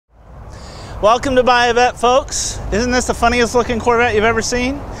Welcome to Buy a Vet, folks. Isn't this the funniest looking Corvette you've ever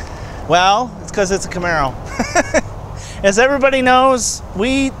seen? Well, it's because it's a Camaro. As everybody knows,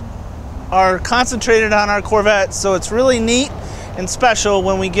 we are concentrated on our Corvettes, so it's really neat and special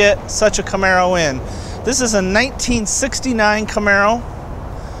when we get such a Camaro in. This is a 1969 Camaro,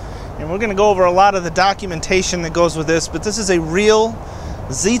 and we're going to go over a lot of the documentation that goes with this, but this is a real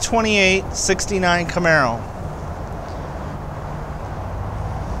Z28 69 Camaro.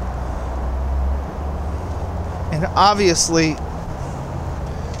 And obviously,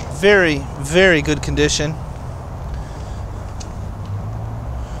 very, very good condition.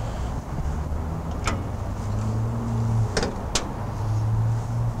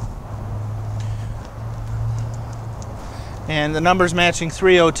 And the numbers matching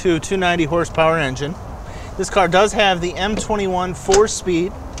 302, 290 horsepower engine. This car does have the M21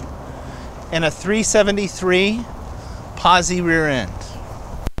 4-speed and a 373 posi rear end.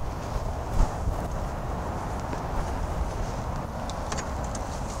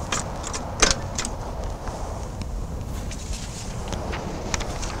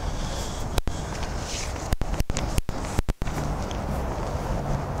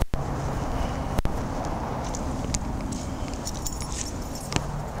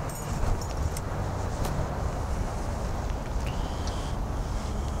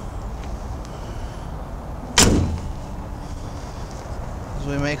 As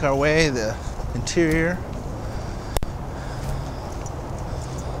we make our way, the interior.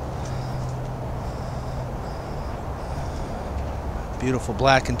 Beautiful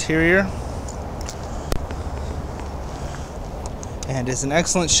black interior. And is in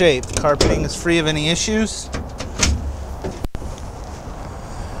excellent shape. The carpeting is free of any issues.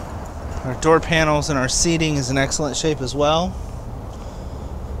 Our door panels and our seating is in excellent shape as well.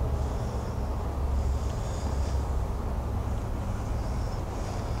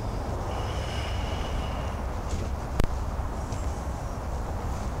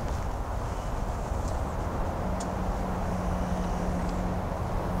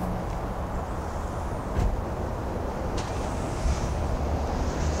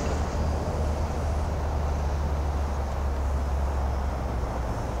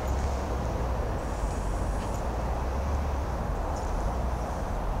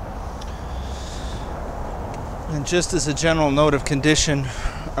 And just as a general note of condition,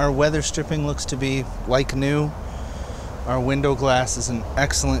 our weather stripping looks to be like new. Our window glass is in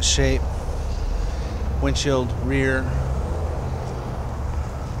excellent shape. Windshield, rear,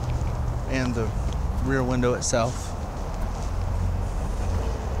 and the rear window itself.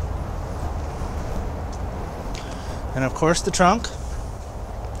 And of course the trunk.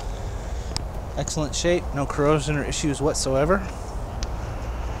 Excellent shape, no corrosion or issues whatsoever.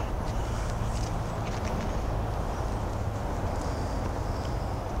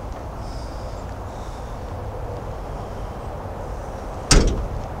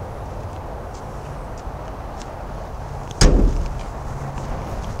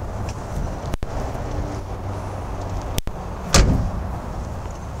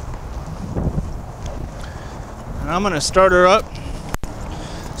 I'm going to start her up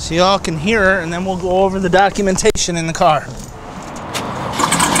so y'all can hear her, and then we'll go over the documentation in the car.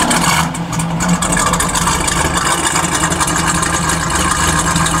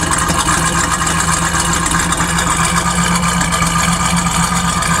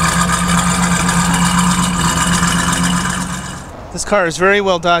 This car is very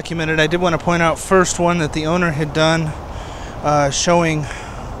well documented. I did want to point out first one that the owner had done showing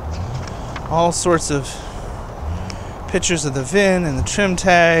all sorts of pictures of the VIN and the trim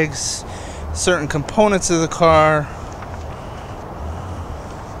tags, certain components of the car.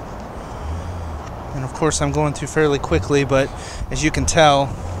 And of course I'm going through fairly quickly, but as you can tell,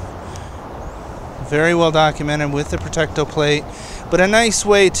 very well documented with the Protecto plate, but a nice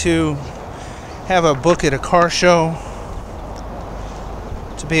way to have a book at a car show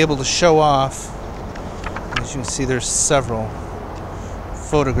to be able to show off. As you can see, there's several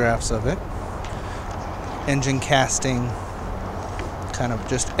photographs of it. Engine casting, kind of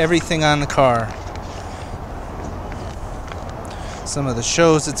just everything on the car. Some of the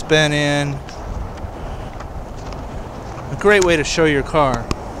shows it's been in. A great way to show your car,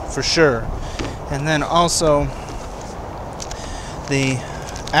 for sure. And then also the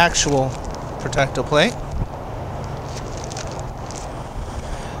actual Protecto plate.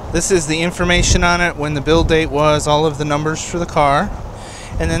 This is the information on it, when the build date was, all of the numbers for the car.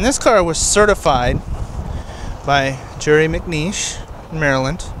 And then this car was certified by Jerry McNeish in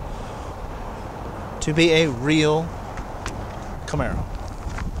Maryland to be a real Camaro.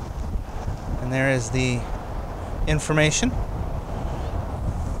 And there is the information.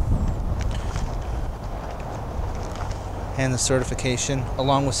 and the certification,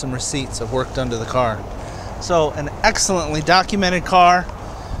 along with some receipts of work done to the car. So an excellently documented car.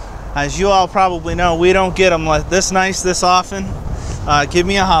 As you all probably know, we don't get them like this nice this often. Give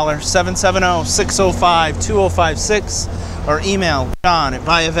me a holler, 770-605-2056, or email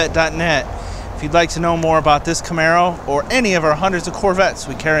john@viavet.net if you'd like to know more about this Camaro or any of our hundreds of Corvettes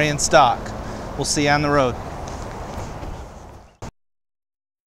we carry in stock. We'll see you on the road.